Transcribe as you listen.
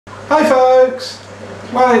Hi folks!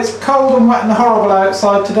 Well, it's cold and wet and horrible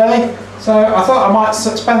outside today, so I thought I might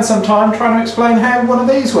spend some time trying to explain how one of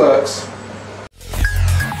these works.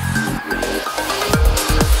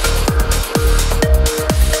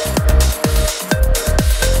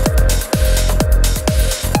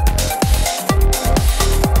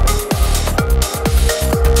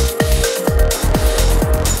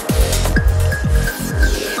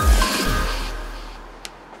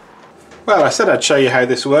 Well, I said I'd show you how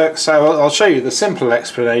this works, so I'll show you the simple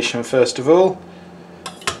explanation first of all.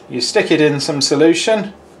 You stick it in some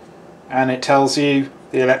solution and it tells you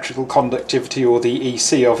the electrical conductivity or the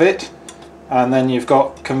EC of it, and then you've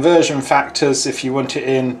got conversion factors if you want it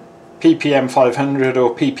in ppm 500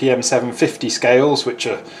 or ppm 750 scales, which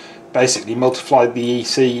are basically multiply the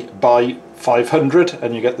EC by 500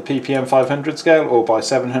 and you get the ppm 500 scale, or by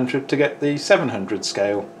 700 to get the 700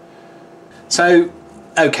 scale. So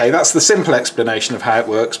okay, that's the simple explanation of how it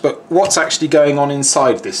works, but what's actually going on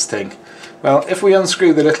inside this thing? Well, if we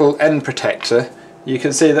unscrew the little end protector, you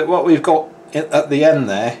can see that what we've got at the end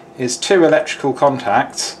there is two electrical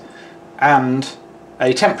contacts and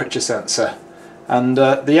a temperature sensor. And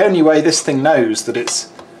the only way this thing knows that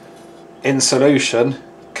it's in solution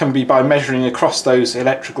can be by measuring across those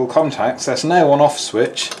electrical contacts. There's no on-off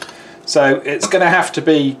switch, so it's going to have to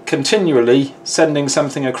be continually sending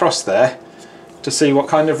something across there to see what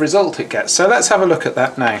kind of result it gets. So let's have a look at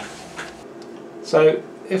that now. So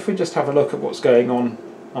if we just have a look at what's going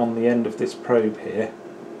on the end of this probe here,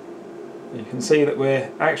 you can see that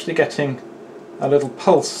we're actually getting a little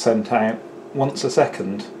pulse sent out once a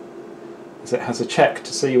second, as it has a check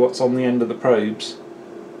to see what's on the end of the probes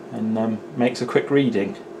and makes a quick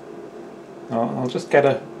reading. I'll just get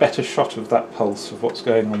a better shot of that pulse, of what's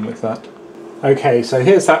going on with that. Okay, so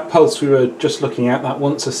here's that pulse we were just looking at, that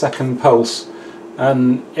once a second pulse.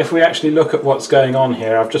 And if we actually look at what's going on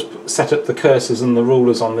here, I've just set up the cursors and the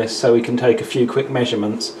rulers on this so we can take a few quick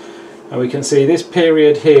measurements. And we can see this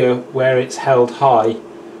period here where it's held high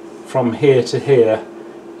from here to here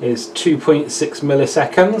is 2.6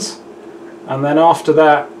 milliseconds. And then after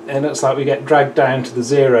that it looks like we get dragged down to the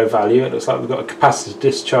zero value. It looks like we've got a capacitor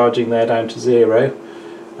discharging there down to zero.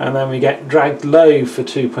 And then we get dragged low for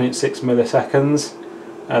 2.6 milliseconds.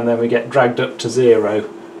 And then we get dragged up to zero.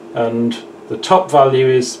 And the top value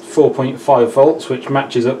is 4.5 volts, which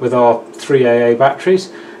matches up with our 3AA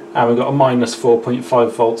batteries, and we've got a minus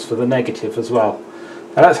 4.5 volts for the negative as well.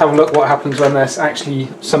 Now let's have a look what happens when there's actually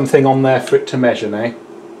something on there for it to measure now.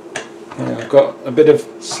 I've got a bit of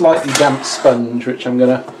slightly damp sponge which I'm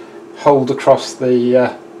going to hold across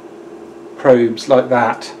the probes like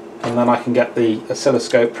that, and then I can get the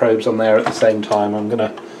oscilloscope probes on there at the same time. I'm going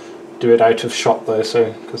to do it out of shot though,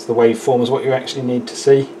 so because the waveform is what you actually need to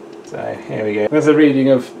see. So here we go. With a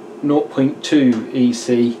reading of 0.2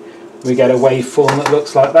 EC, we get a waveform that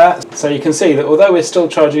looks like that. So you can see that although we're still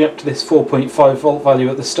charging up to this 4.5 volt value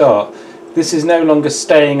at the start, this is no longer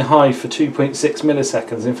staying high for 2.6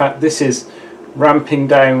 milliseconds. In fact, this is ramping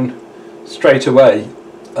down straight away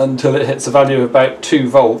until it hits a value of about 2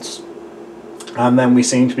 volts, and then we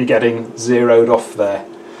seem to be getting zeroed off there.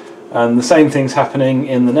 And the same thing's happening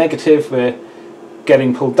in the negative. We're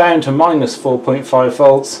getting pulled down to minus 4.5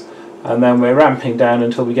 volts, and then we're ramping down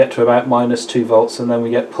until we get to about minus 2 volts, and then we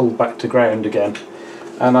get pulled back to ground again.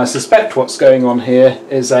 And I suspect what's going on here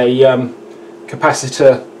is a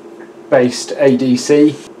capacitor based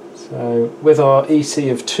ADC. So with our EC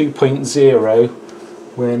of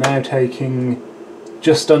 2.0, we're now taking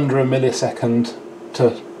just under a millisecond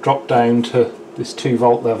to drop down to this 2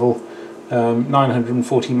 volt level.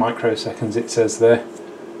 940 microseconds it says there.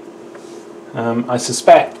 I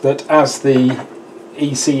suspect that as the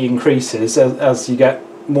EC increases, as you get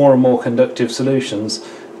more and more conductive solutions,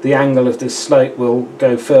 the angle of this slope will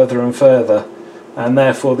go further and further, and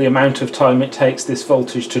therefore the amount of time it takes this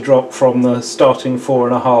voltage to drop from the starting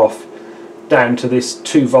 4.5 down to this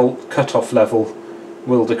 2 volt cutoff level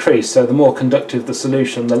will decrease. So the more conductive the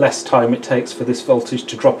solution, the less time it takes for this voltage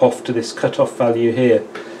to drop off to this cutoff value here.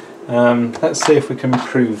 Let's see if we can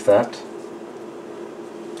prove that.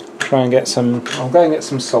 Try and get some, I'll go and get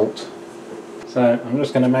some salt. So I'm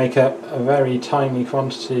just going to make up a very tiny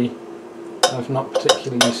quantity of not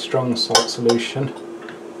particularly strong salt solution.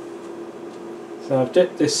 So I've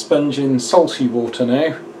dipped this sponge in salty water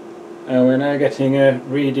now, and we're now getting a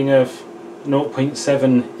reading of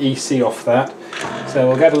 0.7 EC off that. So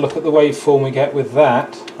we'll get a look at the waveform we get with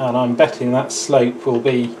that, and I'm betting that slope will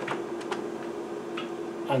be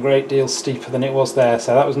a great deal steeper than it was there.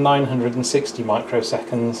 So that was 960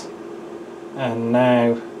 microseconds, and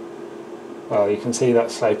now, well, you can see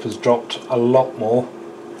that slope has dropped a lot more.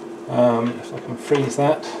 If I can freeze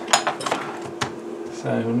that.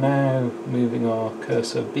 So now moving our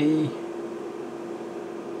cursor B.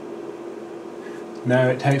 Now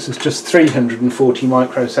it takes us just 340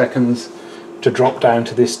 microseconds to drop down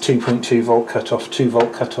to this 2.2 volt cutoff, 2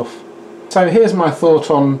 volt cutoff. So here's my thought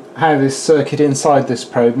on how this circuit inside this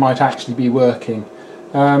probe might actually be working.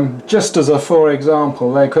 Just as a for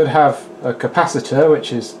example, they could have a capacitor,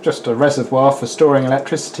 which is just a reservoir for storing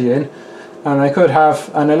electricity in, and they could have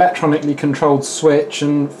an electronically controlled switch,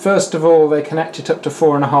 and first of all they connect it up to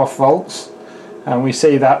 4.5 volts, and we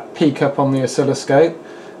see that peak up on the oscilloscope.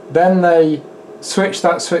 Then they switch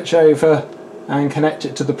that switch over and connect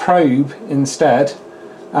it to the probe instead,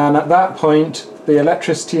 and at that point the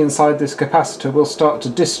electricity inside this capacitor will start to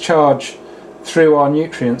discharge through our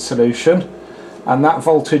nutrient solution, and that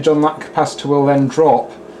voltage on that capacitor will then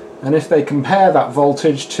drop. And if they compare that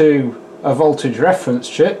voltage to a voltage reference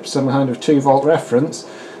chip, some kind of 2 volt reference,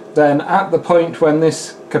 then at the point when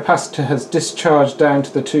this capacitor has discharged down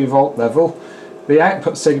to the 2 volt level, the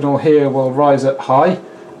output signal here will rise up high,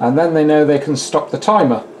 and then they know they can stop the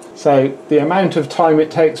timer. So the amount of time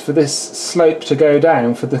it takes for this slope to go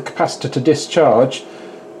down, for the capacitor to discharge,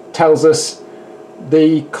 tells us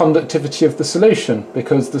the conductivity of the solution,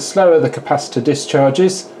 because the slower the capacitor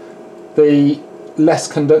discharges, the less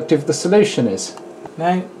conductive the solution is.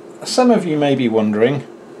 Now, some of you may be wondering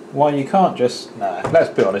why you can't just... No,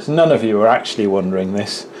 let's be honest, none of you are actually wondering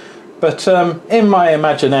this. But in my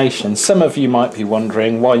imagination, some of you might be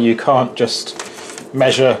wondering why you can't just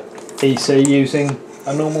measure EC using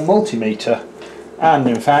a normal multimeter, and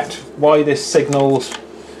in fact why this signal's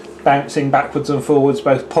bouncing backwards and forwards,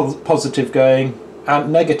 both positive going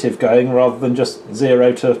and negative going, rather than just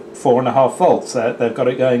 0 to 4.5 volts. They've got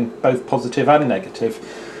it going both positive and negative.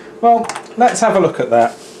 Well, let's have a look at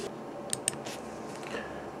that.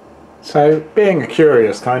 So, being a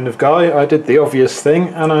curious kind of guy, I did the obvious thing,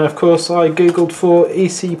 and of course I googled for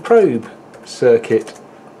EC probe circuit,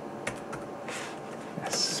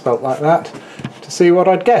 spelt like that, to see what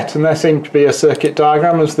I'd get, and there seemed to be a circuit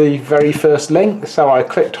diagram as the very first link, so I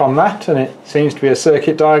clicked on that, and it seems to be a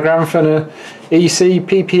circuit diagram for an EC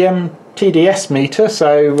ppm TDS meter.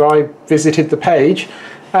 So I visited the page,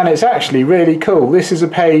 and it's actually really cool. This is a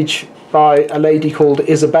page by a lady called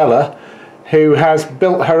Isabella, who has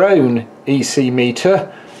built her own EC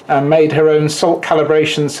meter and made her own salt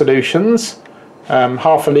calibration solutions.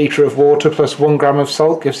 Half a litre of water plus 1 gram of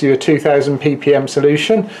salt gives you a 2000 ppm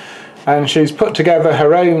solution, and she's put together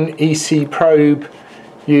her own EC probe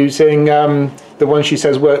using the one she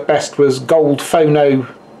says worked best was gold phono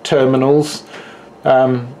terminals,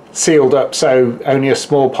 sealed up so only a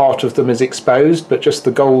small part of them is exposed, but just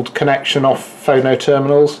the gold connection off phono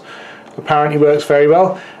terminals apparently works very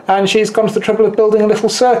well. And she's gone to the trouble of building a little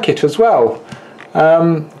circuit as well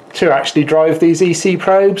to actually drive these EC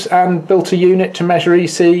probes, and built a unit to measure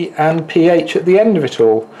EC and pH at the end of it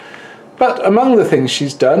all. But among the things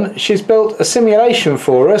she's done, she's built a simulation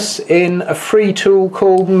for us in a free tool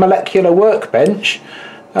called Molecular Workbench,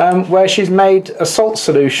 where she's made a salt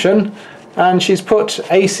solution and she's put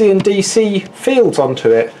AC and DC fields onto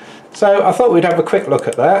it. So I thought we'd have a quick look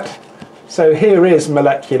at that. So here is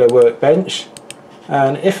Molecular Workbench,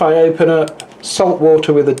 and if I open up salt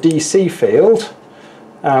water with a DC field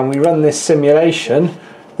and we run this simulation,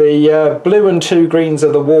 the blue and 2 greens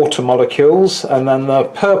are the water molecules, and then the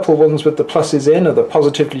purple ones with the pluses in are the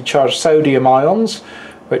positively charged sodium ions,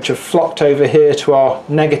 which have flocked over here to our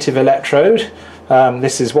negative electrode.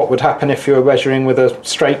 This is what would happen if you were measuring with a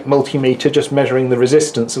straight multimeter, just measuring the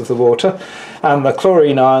resistance of the water. And the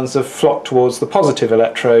chlorine ions have flocked towards the positive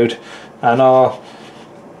electrode, and our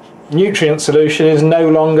nutrient solution is no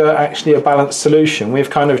longer actually a balanced solution.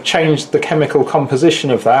 We've kind of changed the chemical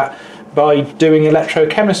composition of that by doing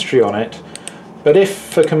electrochemistry on it. But if,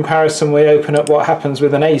 for comparison, we open up what happens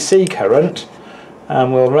with an AC current,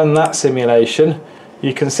 and we'll run that simulation,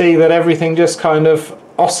 you can see that everything just kind of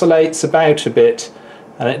oscillates about a bit,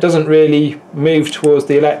 and it doesn't really move towards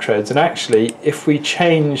the electrodes. And actually, if we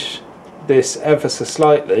change this ever so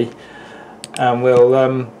slightly, and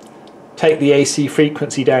we'll take the AC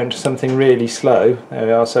frequency down to something really slow, there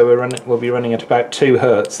we are, so we'll be running at about 2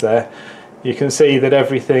 Hertz there, you can see that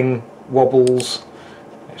everything wobbles.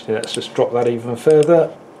 Actually, let's just drop that even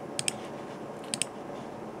further.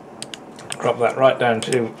 Drop that right down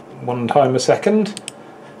to 1 time a second.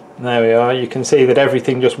 And there we are, you can see that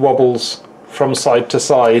everything just wobbles from side to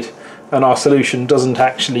side, and our solution doesn't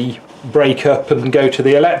actually break up and go to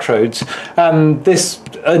the electrodes. And this,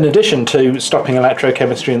 in addition to stopping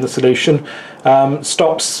electrochemistry in the solution,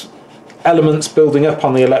 stops elements building up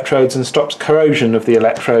on the electrodes and stops corrosion of the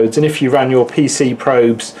electrodes. And if you ran your PC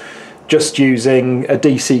probes just using a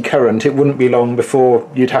DC current, it wouldn't be long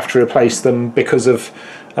before you'd have to replace them because of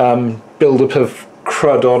build-up of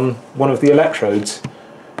crud on one of the electrodes.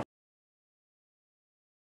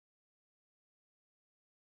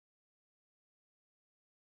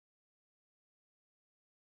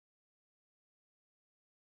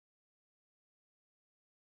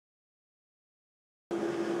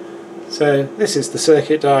 So this is the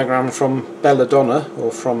circuit diagram from Belladonna,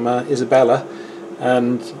 or from Isabella,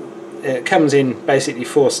 and it comes in basically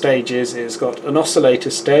 4 stages. It's got an oscillator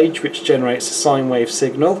stage which generates a sine wave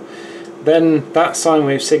signal, then that sine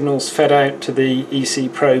wave signal is fed out to the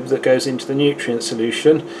EC probe that goes into the nutrient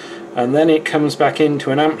solution, and then it comes back into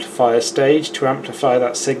an amplifier stage to amplify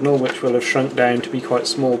that signal, which will have shrunk down to be quite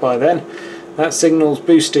small by then. That signal is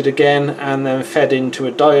boosted again and then fed into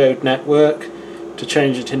a diode network to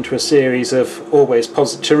change it into a series of always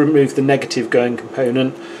positive, to remove the negative going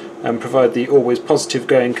component and provide the always positive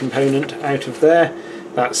going component out of there.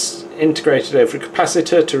 That's integrated over a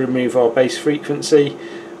capacitor to remove our base frequency,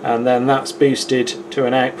 and then that's boosted to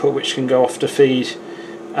an output which can go off to feed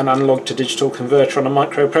an analog to digital converter on a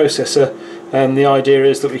microprocessor. And the idea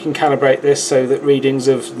is that we can calibrate this so that readings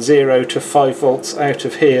of 0 to 5 volts out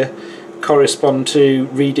of here correspond to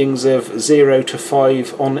readings of 0 to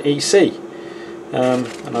 5 on EC.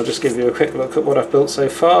 And I'll just give you a quick look at what I've built so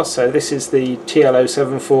far. So this is the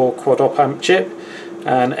TL074 quad op amp chip,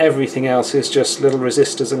 and everything else is just little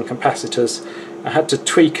resistors and capacitors. I had to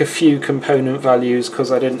tweak a few component values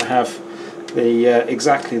because I didn't have the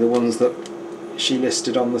exactly the ones that she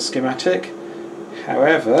listed on the schematic.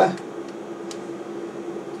 However,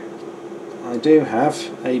 I do have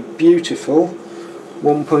a beautiful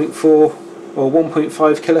 1.4 or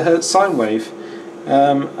 1.5 kilohertz sine wave.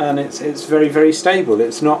 And it's very, very stable.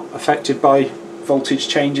 It's not affected by voltage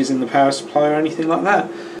changes in the power supply or anything like that.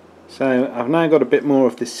 So I've now got a bit more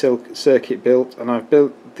of this circuit built, and I've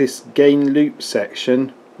built this gain loop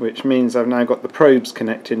section, which means I've now got the probes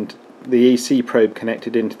connected, the EC probe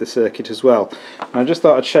connected into the circuit as well. And I just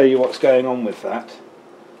thought I'd show you what's going on with that.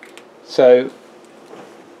 So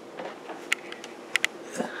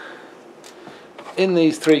in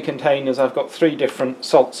these 3 containers I've got 3 different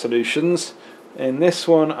salt solutions. In this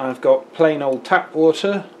one I've got plain old tap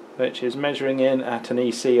water, which is measuring in at an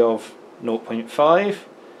EC of 0.5.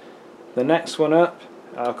 The next one up,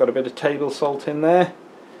 I've got a bit of table salt in there,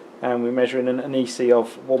 and we're measuring in an EC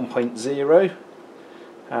of 1.0.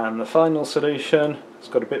 And the final solution has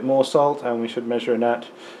got a bit more salt, and we should measure in at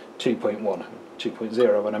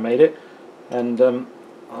 2.0 when I made it. And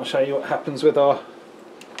I'll show you what happens with our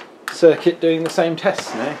circuit doing the same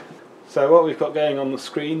tests now. So what we've got going on the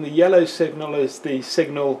screen, the yellow signal is the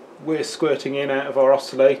signal we're squirting in out of our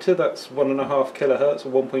oscillator. That's 1.5 kilohertz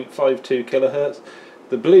or 1.52 kilohertz.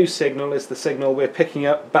 The blue signal is the signal we're picking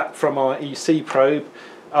up back from our EC probe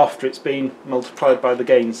after it's been multiplied by the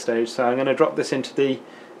gain stage. So I'm going to drop this into the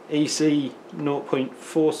EC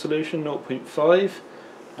 0.4 solution, 0.5,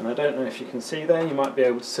 and I don't know if you can see there, you might be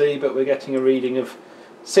able to see, but we're getting a reading of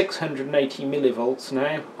 680 millivolts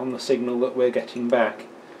now on the signal that we're getting back.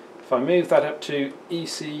 If I move that up to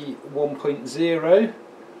EC 1.0,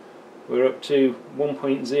 we're up to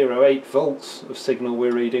 1.08 volts of signal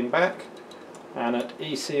we're reading back, and at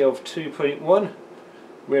EC of 2.1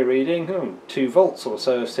 we're reading 2 volts or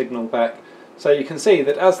so of signal back. So you can see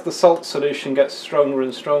that as the salt solution gets stronger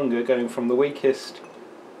and stronger, going from the weakest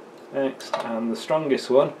next and the strongest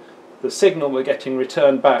one, the signal we're getting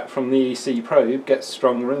returned back from the EC probe gets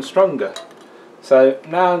stronger and stronger. So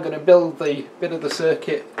now I'm going to build the bit of the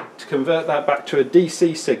circuit to convert that back to a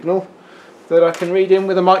DC signal that I can read in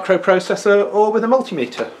with a microprocessor or with a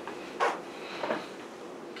multimeter.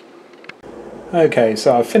 Okay,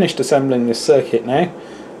 so I've finished assembling this circuit now,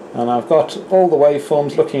 and I've got all the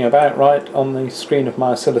waveforms looking about right on the screen of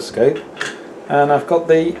my oscilloscope, and I've got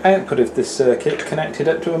the output of this circuit connected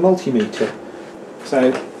up to a multimeter.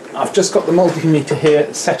 So I've just got the multimeter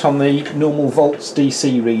here set on the normal volts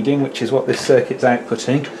DC reading, which is what this circuit's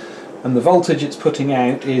outputting, and the voltage it's putting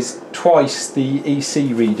out is twice the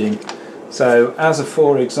EC reading. So as a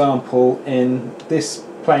for example, in this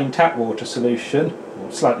plain tap water solution,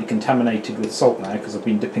 slightly contaminated with salt now because I've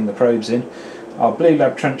been dipping the probes in, our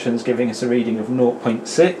BlueLab Truncheon is giving us a reading of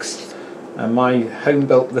 0.6, and my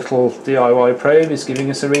home-built little DIY probe is giving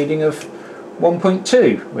us a reading of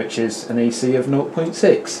 1.2, which is an EC of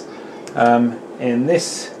 0.6. In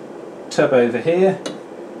this tub over here,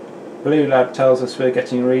 BlueLab tells us we're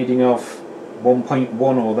getting a reading of 1.1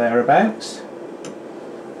 or thereabouts,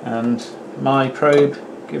 and my probe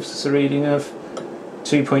gives us a reading of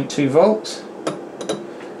 2.2 volts.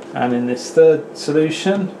 And in this third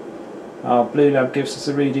solution, Our BlueLab gives us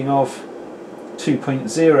a reading of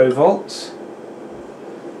 2.0 volts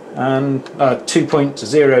and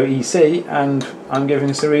 2.0 EC, and I'm giving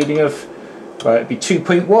us a reading of, well, it'd be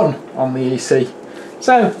 2.1 on the EC.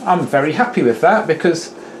 So I'm very happy with that,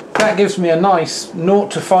 because that gives me a nice 0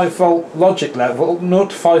 to 5 volt logic level, 0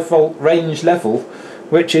 to 5 volt range level,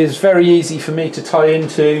 which is very easy for me to tie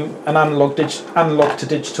into an analog to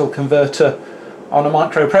digital converter on a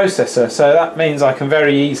microprocessor. So that means I can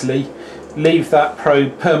very easily leave that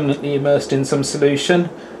probe permanently immersed in some solution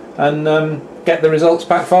and get the results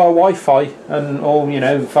back via Wi-Fi, or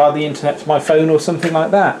via the internet to my phone or something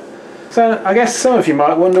like that. So I guess some of you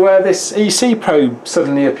might wonder where this EC probe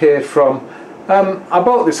suddenly appeared from. I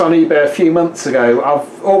bought this on eBay a few months ago.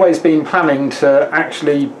 I've always been planning to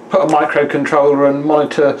actually put a microcontroller and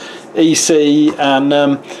monitor EC, and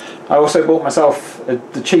I also bought myself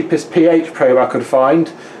the cheapest pH probe I could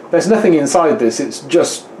find. There's nothing inside this, it's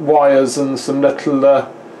just wires and some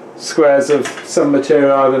little squares of some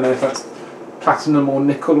material. I don't know if that's platinum or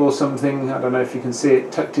nickel or something. I don't know if you can see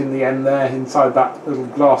it tucked in the end there inside that little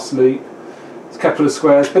glass loop. It's a couple of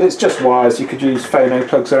squares, but it's just wires. You could use phono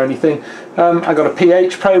plugs or anything. I got a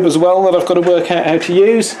pH probe as well that I've got to work out how to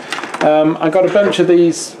use. I got a bunch of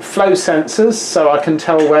these flow sensors so I can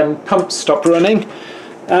tell when pumps stop running.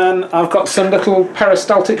 And I've got some little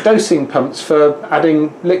peristaltic dosing pumps for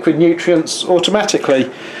adding liquid nutrients automatically.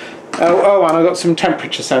 Oh, and I've got some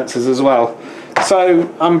temperature sensors as well.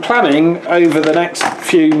 So I'm planning over the next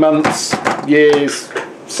few months, years,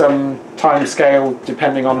 some time scale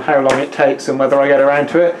depending on how long it takes and whether I get around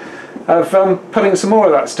to it, of putting some more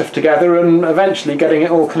of that stuff together and eventually getting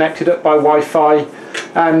it all connected up by Wi-Fi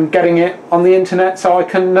and getting it on the internet so I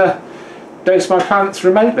can dose my plants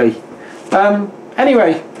remotely.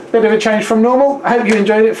 Anyway, bit of a change from normal. I hope you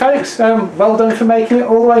enjoyed it, folks. Well done for making it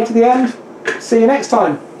all the way to the end. See you next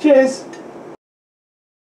time. Cheers!